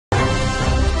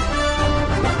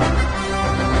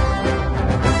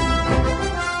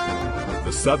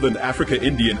Southern Africa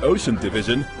Indian Ocean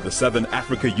Division, the Southern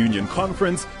Africa Union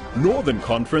Conference, Northern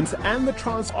Conference, and the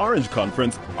Trans-Orange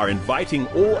Conference are inviting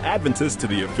all Adventists to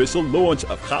the official launch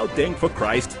of Gauteng for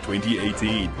Christ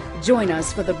 2018. Join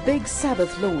us for the big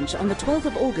Sabbath launch on the 12th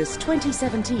of August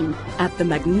 2017 at the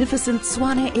magnificent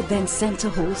Swane Event Centre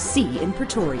Hall C in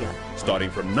Pretoria. Starting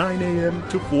from 9 a.m.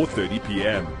 to 4:30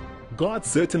 p.m. God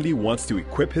certainly wants to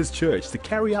equip His church to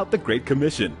carry out the Great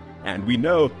Commission. And we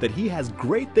know that He has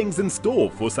great things in store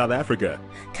for South Africa.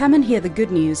 Come and hear the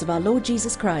good news of our Lord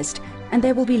Jesus Christ, and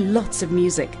there will be lots of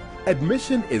music.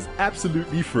 Admission is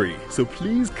absolutely free, so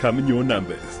please come in your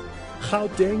numbers.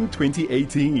 Gauteng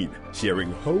 2018,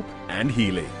 sharing hope and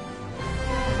healing.